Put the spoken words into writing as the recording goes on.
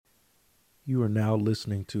You are now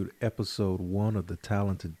listening to episode 1 of the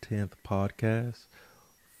Talented 10th podcast.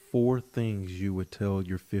 4 things you would tell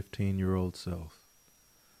your 15-year-old self.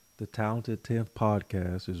 The Talented 10th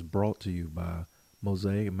podcast is brought to you by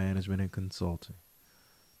Mosaic Management and Consulting.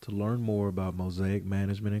 To learn more about Mosaic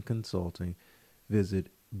Management and Consulting, visit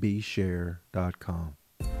bshare.com.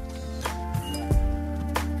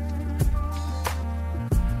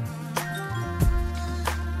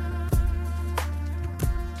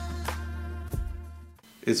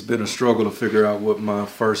 It's been a struggle to figure out what my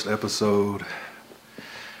first episode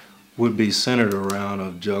would be centered around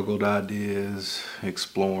of juggled ideas,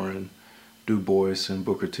 exploring Du Bois and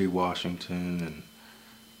Booker T. Washington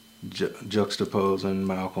and juxtaposing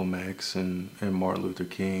Malcolm X and Martin Luther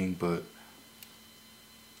King, but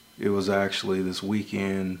it was actually this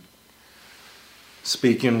weekend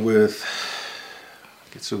speaking with,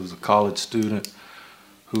 I guess it was a college student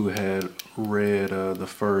who had read the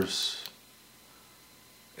first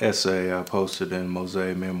essay I posted in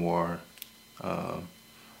Mosaic Memoir,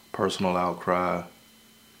 Personal Outcry,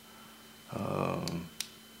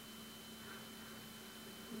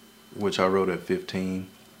 which I wrote at 15.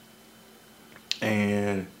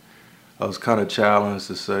 And I was kind of challenged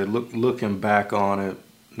to say, looking back on it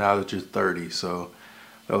now that you're 30, so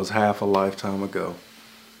that was half a lifetime ago.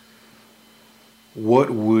 What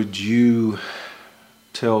would you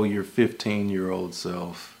tell your 15-year-old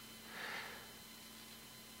self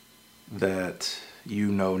that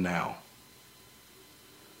you know now?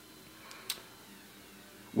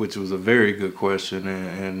 Which was a very good question,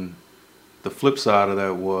 and the flip side of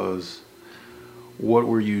that was, what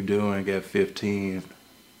were you doing at 15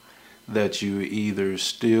 that you either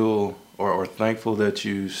still or thankful that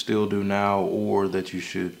you still do now, or that you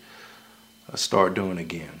should start doing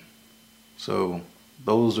again? So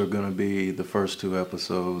those are going to be the first 2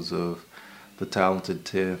 episodes of the Talented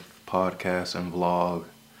 10th podcast and vlog.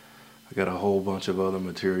 I got a whole bunch of other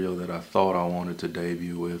material that I thought I wanted to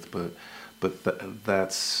debut with, but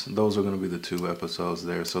those are going to be the 2 episodes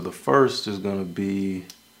there. So the first is going to be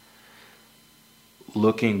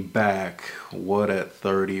looking back, what at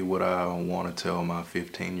 30 would I want to tell my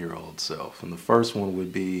 15-year-old self? And the first one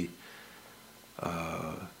would be,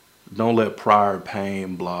 don't let prior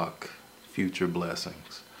pain block future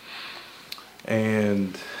blessings.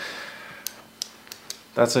 And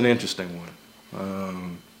that's an interesting one.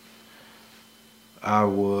 I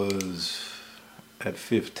was at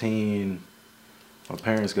 15, my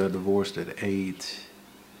parents got divorced at 8.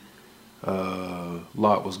 A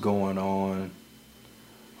lot was going on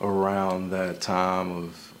around that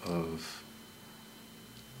time of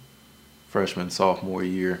freshman, sophomore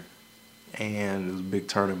year, and it was a big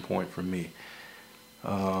turning point for me.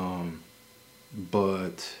 But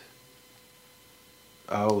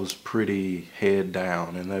I was pretty head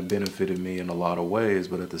down, and that benefited me in a lot of ways,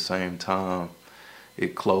 but at the same time,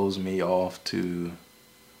 it closed me off to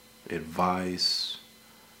advice,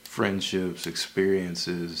 friendships,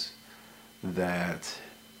 experiences that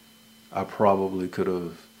I probably could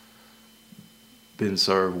have been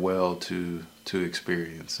served well to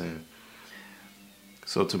experience. And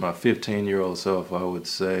so to my 15-year-old self, I would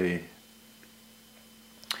say,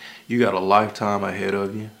 you got a lifetime ahead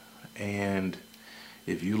of you, and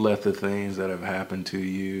if you let the things that have happened to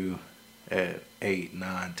you at 8,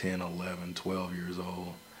 9, 10, 11, 12 years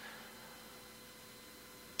old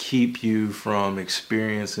keep you from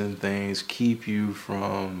experiencing things, keep you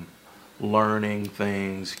from learning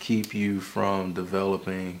things, keep you from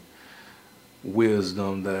developing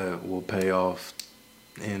wisdom that will pay off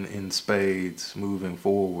in spades moving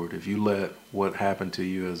forward. If you let what happened to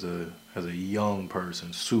you as a young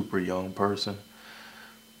person, super young person,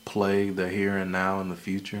 plague the here and now and the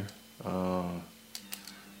future,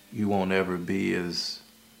 you won't ever be as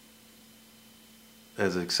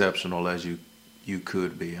exceptional as you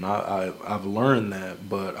could be. And I've learned that,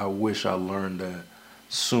 but I wish I learned that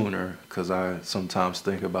sooner, because I sometimes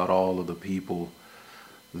think about all of the people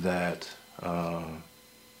that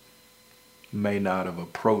may not have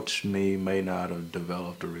approached me, may not have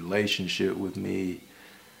developed a relationship with me,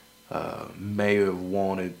 may have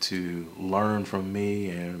wanted to learn from me,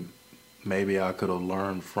 and maybe I could have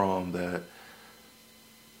learned from that.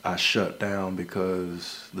 I shut down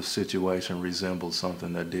because the situation resembled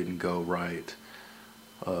something that didn't go right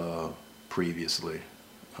previously.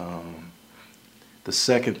 The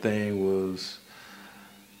second thing was,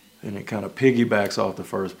 and it kind of piggybacks off the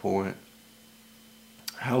first point,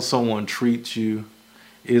 how someone treats you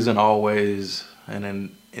isn't always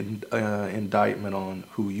an indictment on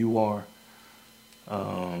who you are.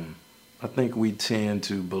 I think we tend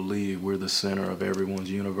to believe we're the center of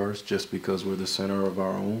everyone's universe just because we're the center of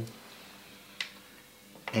our own.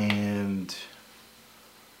 And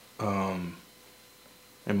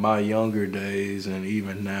in my younger days, and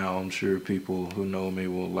even now, I'm sure people who know me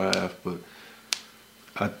will laugh, but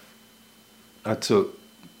I I took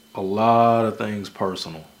a lot of things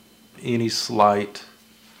personal. Any slight,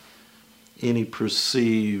 any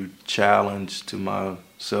perceived challenge to my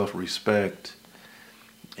self-respect,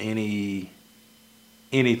 any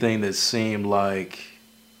anything that seemed like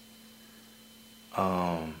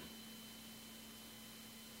um,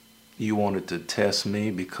 you wanted to test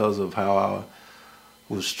me because of how I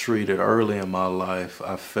was treated early in my life,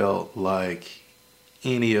 I felt like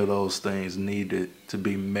any of those things needed to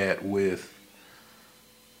be met with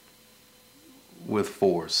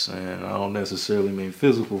force. And I don't necessarily mean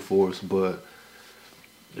physical force, but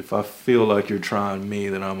if I feel like you're trying me,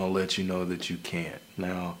 then I'm gonna let you know that you can't.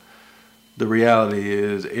 Now, the reality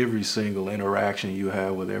is every single interaction you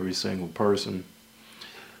have with every single person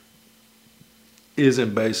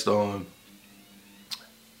isn't based on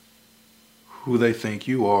who they think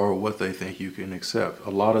you are or what they think you can accept.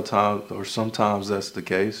 A lot of times, or sometimes that's the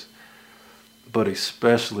case, but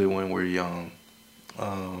especially when we're young,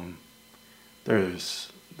 um,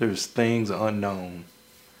 there's things unknown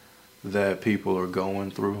that people are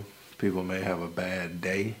going through. People may have a bad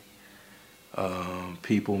day.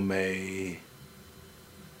 People may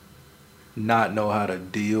not know how to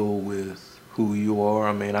deal with who you are.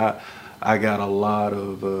 I mean, I got a lot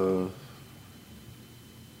of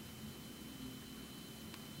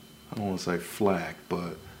I don't want to say flack,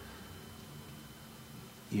 but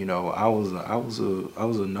you know, I was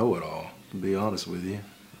a know-it-all, to be honest with you.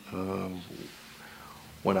 Um,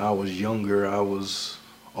 when I was younger, I was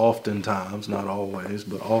oftentimes, not always,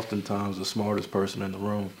 but oftentimes the smartest person in the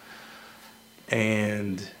room.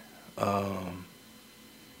 And um,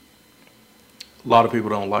 a lot of people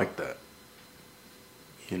don't like that,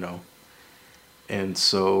 you know. And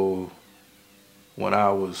so when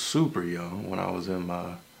I was super young, when I was in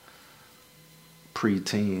my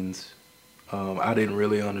pre-teens, I didn't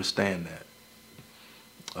really understand that.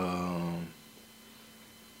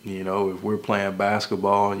 You know, if we're playing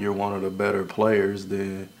basketball and you're one of the better players,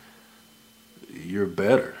 then you're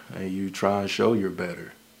better, and you try and show you're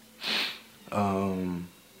better. Um,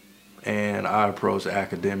 and I approach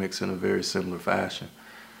academics in a very similar fashion.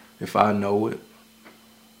 If I know it,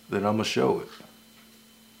 then I'm gonna show it.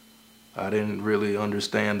 I didn't really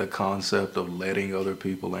understand the concept of letting other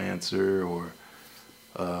people answer, or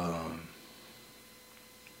um,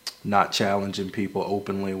 not challenging people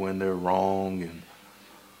openly when they're wrong, and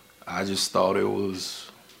I just thought it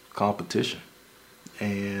was competition.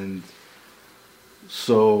 And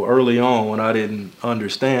so early on, when I didn't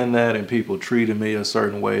understand that and people treated me a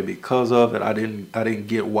certain way because of it, I didn't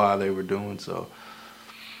get why they were doing so.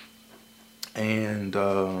 And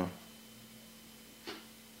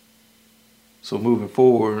so moving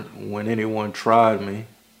forward, when anyone tried me,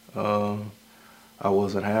 uh, I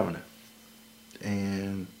wasn't having it.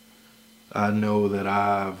 And I know that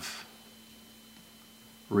I've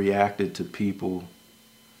reacted to people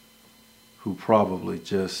who probably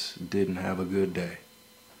just didn't have a good day.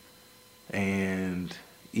 And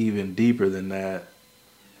even deeper than that,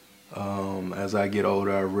 as I get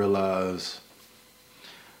older, I realize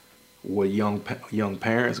what young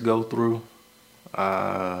parents go through.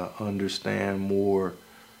 I understand more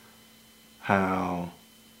how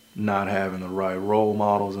not having the right role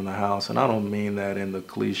models in the house, and I don't mean that in the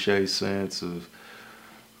cliche sense of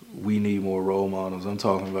we need more role models. I'm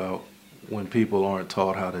talking about when people aren't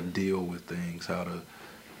taught how to deal with things, how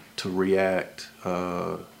to react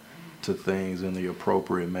to things in the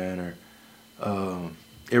appropriate manner.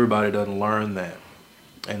 Everybody doesn't learn that,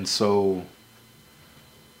 and so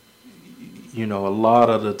you know, a lot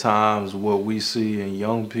of the times what we see in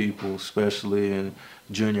young people, especially in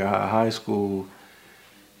junior high, high school,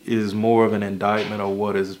 is more of an indictment of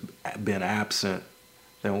what has been absent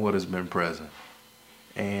than what has been present.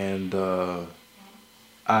 And I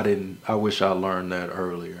wish I learned that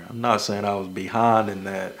earlier. I'm not saying I was behind in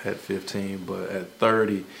that at 15, but at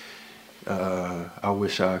 30, I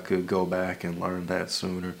wish I could go back and learn that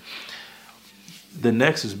sooner. The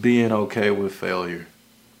next is being okay with failure.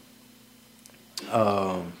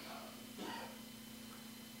 Um,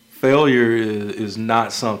 Failure is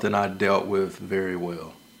not something I dealt with very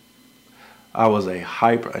well. I was a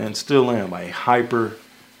hyper, and still am, a hyper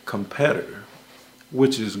competitor,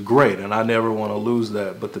 which is great, and I never want to lose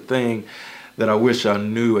that. But the thing that I wish I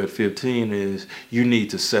knew at 15 is you need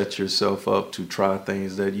to set yourself up to try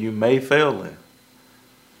things that you may fail in.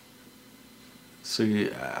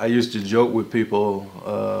 See, I used to joke with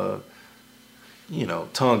people, you know,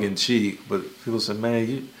 tongue in cheek, but people say,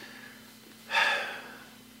 man,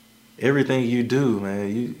 everything you do,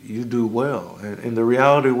 man, you do well. And the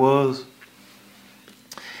reality was,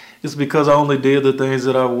 it's because I only did the things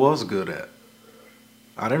that I was good at.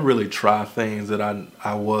 I didn't really try things that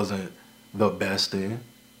I wasn't the best in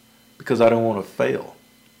because I didn't want to fail.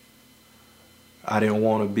 I didn't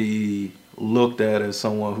want to be looked at as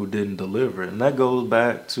someone who didn't deliver. And that goes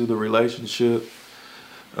back to the relationship.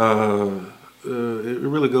 It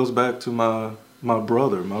really goes back to my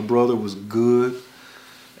brother. My brother was good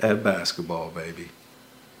at basketball, baby.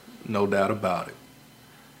 No doubt about it.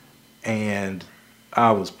 And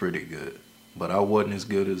I was pretty good, but I wasn't as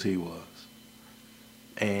good as he was.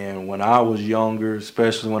 And when I was younger,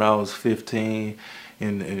 especially when I was 15,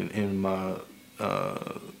 in my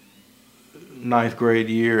ninth grade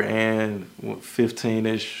year and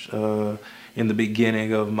 15-ish in the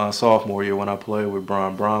beginning of my sophomore year when I played with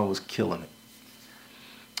Brian was killing it.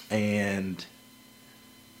 And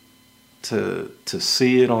to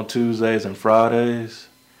see it on Tuesdays and Fridays,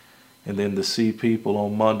 and then to see people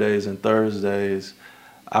on Mondays and Thursdays,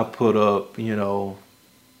 I put up, 15,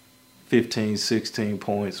 16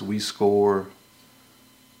 points. We score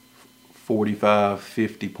 45,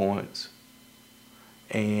 50 points.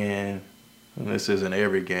 And this isn't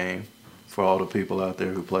every game for all the people out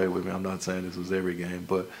there who play with me. I'm not saying this was every game,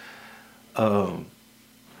 but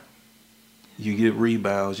you get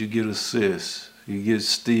rebounds, you get assists, you get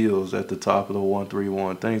steals at the top of the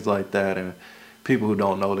 1-3-1, things like that. And people who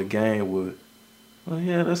don't know the game would, well,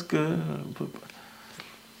 yeah, that's good.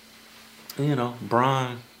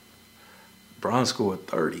 Brian scored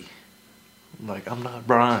 30. I'm like, I'm not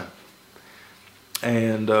Brian.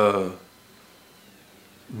 And the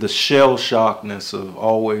shell shockness of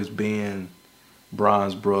always being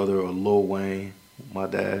Brian's brother, or Lil Wayne, my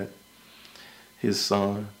dad, his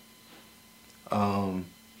son,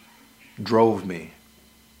 drove me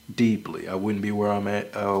deeply. I wouldn't be where I'm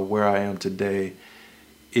at, where I am today,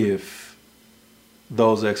 if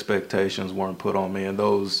those expectations weren't put on me and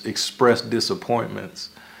those expressed disappointments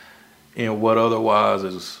in what otherwise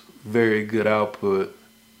is very good output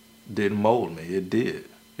didn't mold me. It did.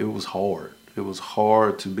 It was hard. It was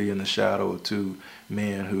hard to be in the shadow of two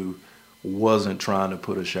men who wasn't trying to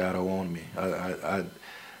put a shadow on me. I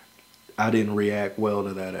didn't react well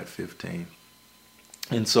to that at 15.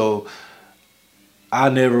 And so I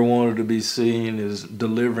never wanted to be seen as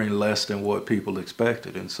delivering less than what people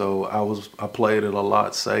expected. And so I played it a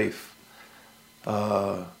lot safe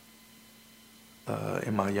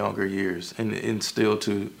in my younger years, and still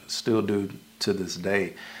do to this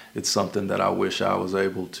day. It's something that I wish I was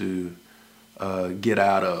able to get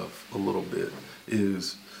out of a little bit,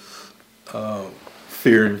 is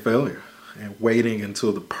fearing failure and waiting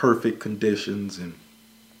until the perfect conditions and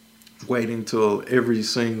waiting till every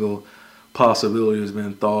single possibility has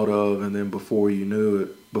been thought of, and then before you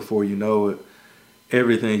know it,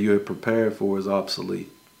 everything you had prepared for is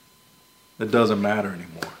obsolete. It doesn't matter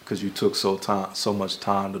anymore because you took so much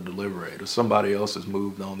time to deliberate, or somebody else has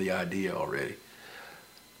moved on the idea already.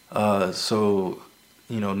 So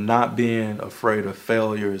not being afraid of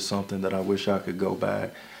failure is something that I wish I could go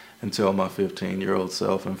back and tell my 15-year-old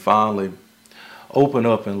self, and finally open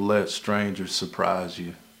up and let strangers surprise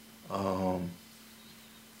you.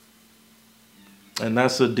 And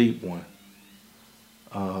that's a deep one.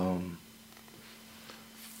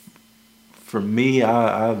 For me,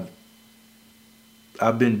 I've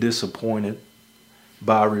been disappointed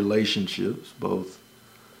by relationships, both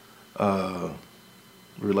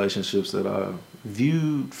relationships that I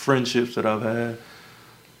viewed, friendships that I've had,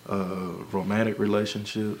 romantic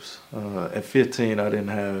relationships. At 15, I didn't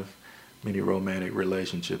have many romantic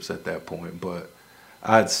relationships at that point, but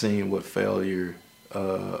I'd seen what failure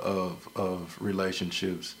of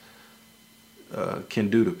relationships can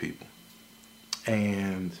do to people.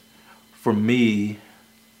 And for me,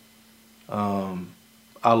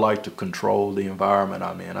 I like to control the environment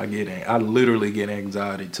I'm in. I literally get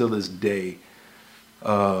anxiety to this day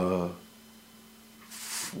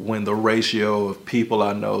when the ratio of people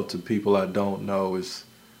I know to people I don't know is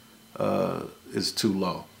too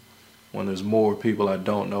low. When there's more people I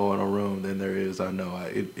don't know in a room than there is I know,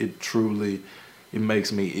 it truly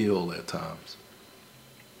makes me ill at times.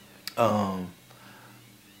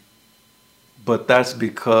 But that's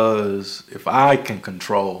because if I can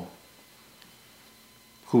control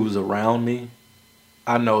who's around me,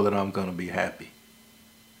 I know that I'm going to be happy.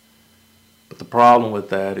 But the problem with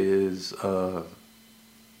that is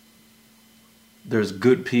there's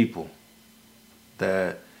good people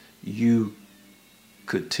that you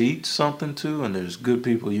could teach something to, and there's good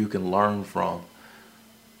people you can learn from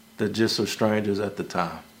that just are strangers at the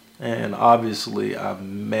time. And obviously I've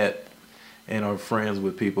met and are friends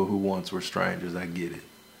with people who once were strangers. I get it.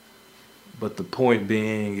 But the point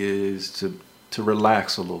being is to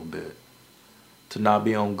relax a little bit, to not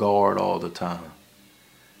be on guard all the time.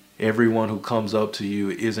 Everyone who comes up to you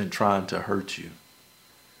isn't trying to hurt you.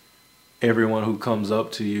 Everyone who comes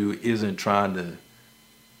up to you isn't trying to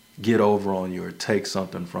get over on you or take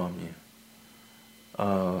something from you.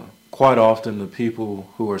 Quite often, the people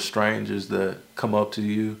who are strangers that come up to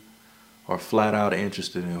you are flat out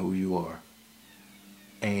interested in who you are.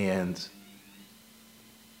 And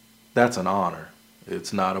that's an honor.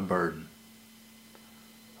 It's not a burden.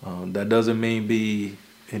 That doesn't mean be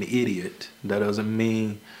an idiot. That doesn't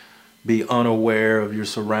mean be unaware of your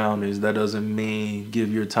surroundings. That doesn't mean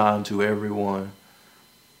give your time to everyone.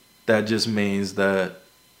 That just means that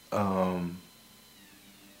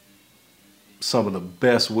some of the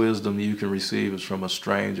best wisdom you can receive is from a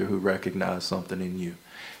stranger who recognized something in you.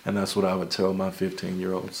 And that's what I would tell my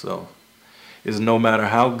 15-year-old self. Is no matter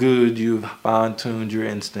how good you've fine-tuned your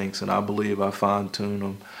instincts, and I believe I fine-tuned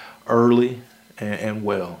them early and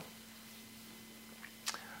well.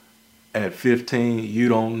 At 15, you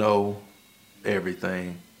don't know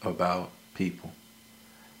everything about people.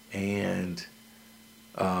 And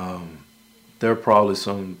there's probably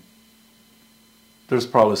some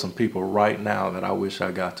people right now that I wish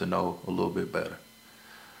I got to know a little bit better.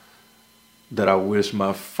 That I wish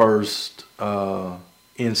my first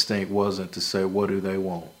instinct wasn't to say, what do they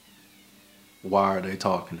want? Why are they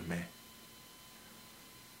talking to me?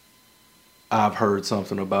 I've heard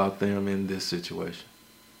something about them in this situation.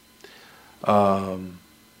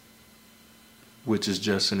 Which is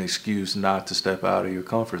just an excuse not to step out of your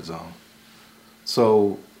comfort zone.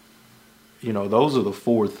 So, those are the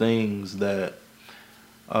four things that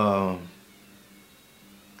I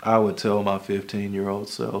would tell my 15-year-old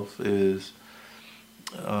self is,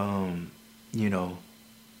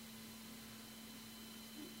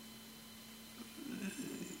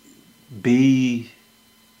 be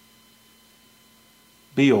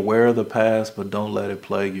aware of the past, but don't let it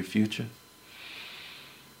plague your future.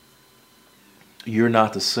 You're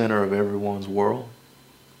not the center of everyone's world.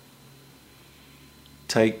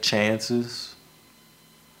 Take chances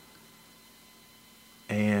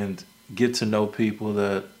and get to know people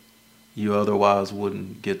that you otherwise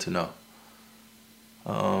wouldn't get to know.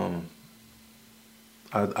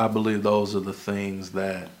 I believe those are the things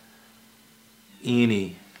that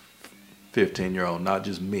any 15-year-old, not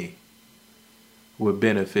just me, would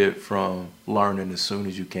benefit from learning as soon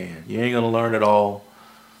as you can. You ain't gonna learn it all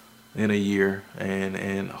in a year,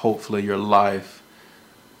 and hopefully your life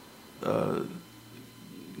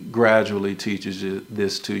gradually teaches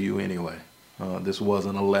this to you anyway. This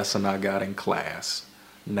wasn't a lesson I got in class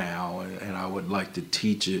now, and I would like to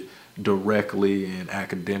teach it directly and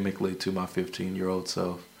academically to my 15-year-old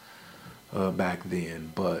self back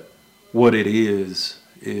then. But what it is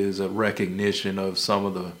a recognition of some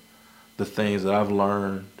of the things that I've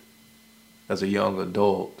learned as a young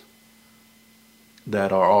adult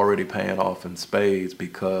that are already paying off in spades,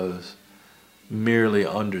 because merely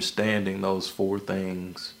understanding those four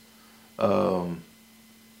things allows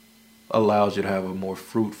you to have a more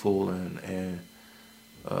fruitful and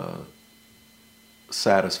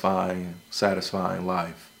satisfying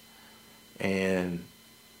life. And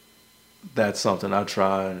that's something I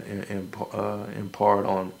try and impart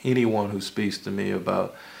on anyone who speaks to me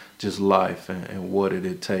about just life and what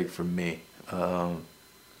it'd take for me.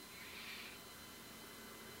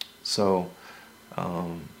 So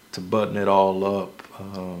to button it all up,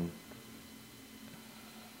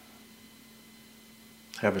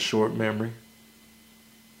 have a short memory,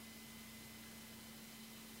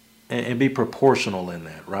 and be proportional in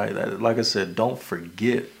that, right? Like I said, don't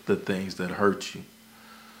forget the things that hurt you,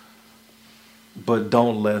 but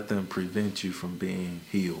don't let them prevent you from being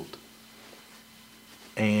healed.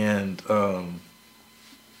 And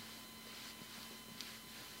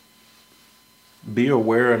be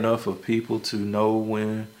aware enough of people to know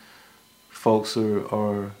when folks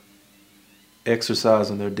are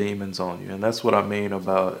exercising their demons on you. And that's what I mean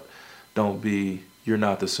about you're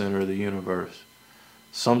not the center of the universe.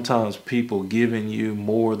 Sometimes people giving you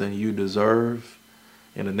more than you deserve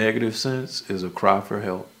in a negative sense is a cry for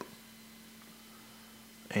help.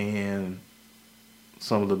 And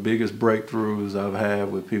some of the biggest breakthroughs I've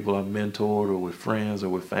had with people I've mentored or with friends or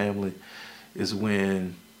with family is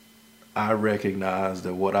when I recognize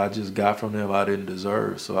that what I just got from them I didn't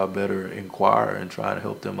deserve, so I better inquire and try to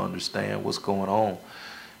help them understand what's going on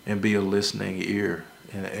and be a listening ear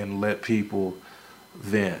and let people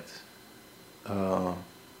vent.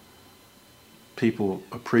 People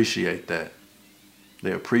appreciate that.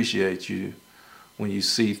 They appreciate you when you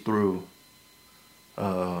see through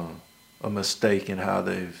uh, a mistake in how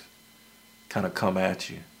they've kind of come at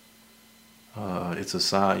you. It's a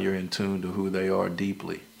sign you're in tune to who they are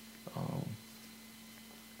deeply. Um,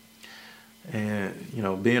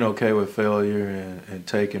 and, being okay with failure and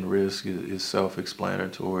taking risk is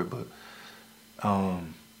self-explanatory, but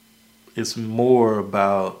um, it's more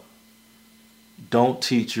about, don't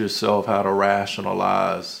teach yourself how to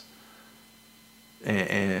rationalize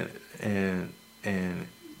and and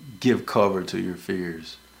give cover to your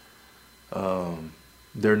fears.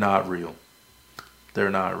 They're not real. They're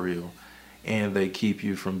not real, and they keep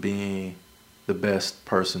you from being the best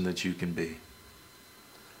person that you can be.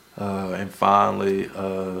 And finally,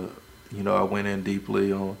 I went in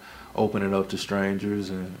deeply on opening up to strangers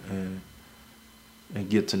and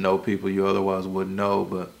get to know people you otherwise wouldn't know.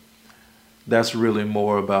 But that's really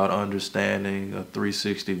more about understanding a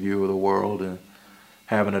 360 view of the world and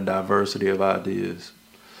having a diversity of ideas.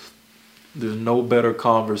 There's no better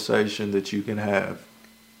conversation that you can have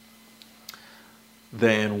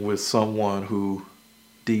than with someone who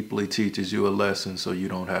deeply teaches you a lesson so you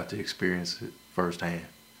don't have to experience it firsthand.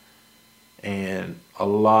 And a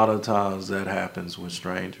lot of times that happens with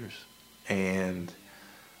strangers. And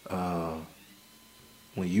uh,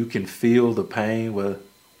 when you can feel the pain,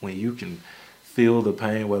 when you can feel the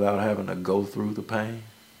pain without having to go through the pain,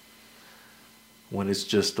 when it's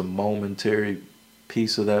just a momentary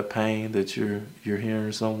piece of that pain that you're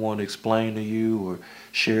hearing someone explain to you or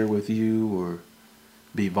share with you or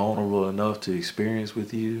be vulnerable enough to experience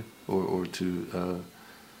with you or to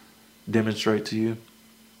demonstrate to you,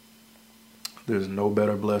 there's no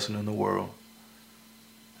better blessing in the world.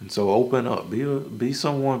 And so open up, be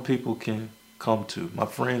someone people can come to. My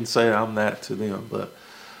friends say I'm that to them, but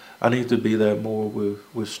I need to be that more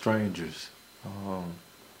with strangers.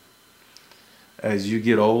 As you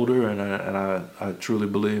get older, and I truly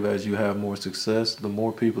believe as you have more success, the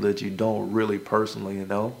more people that you don't really personally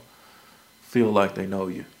know feel like they know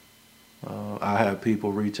you. I have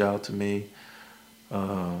people reach out to me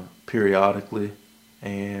periodically,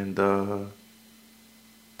 and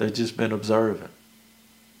they've just been observant.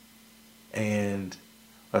 And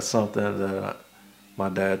that's something that my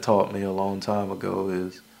dad taught me a long time ago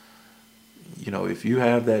is, if you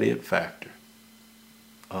have that it factor,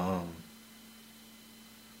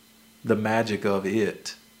 the magic of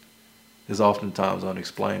it is oftentimes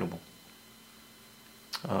unexplainable.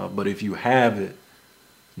 But if you have it,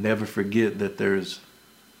 never forget that there's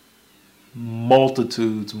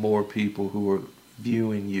multitudes more people who are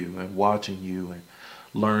viewing you and watching you and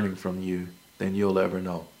learning from you than you'll ever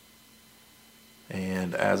know.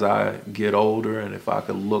 And as I get older, and if I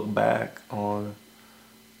could look back on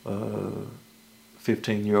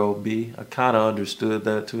 15-year-old B, I kind of understood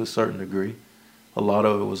that to a certain degree. A lot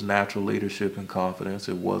of it was natural leadership and confidence.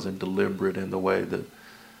 It wasn't deliberate in the way that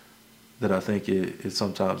I think it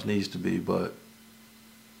sometimes needs to be. But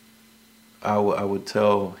I would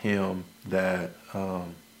tell him that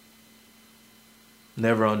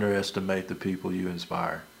never underestimate the people you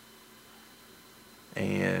inspire.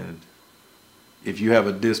 And if you have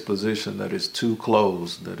a disposition that is too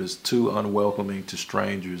closed, that is too unwelcoming to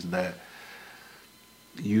strangers, that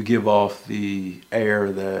you give off the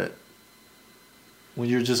air that when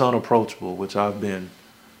you're just unapproachable, which I've been,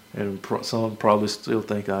 and some probably still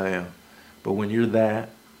think I am, but when you're that,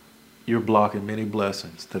 you're blocking many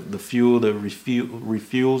blessings. The fuel that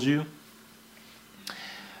refuels you,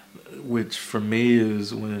 which for me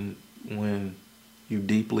is when you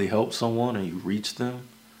deeply help someone and you reach them,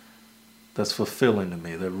 that's fulfilling to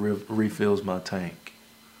me. That refills my tank.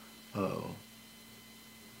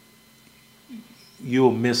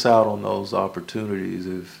 You'll miss out on those opportunities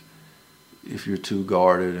if you're too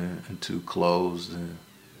guarded and too closed and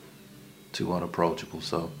too unapproachable.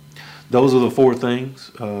 So those are the 4 things.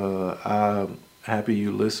 I'm happy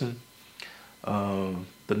you listened. The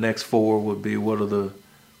next 4 would be, what are the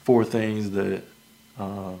 4 things that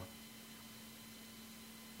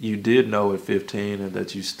you did know at 15 and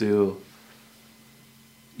that you still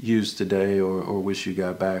use today or wish you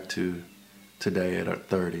got back to today at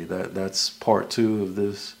 30. That's part 2 of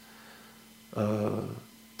this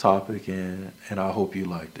topic, and I hope you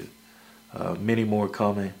liked it. Many more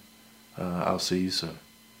coming. I'll see you soon.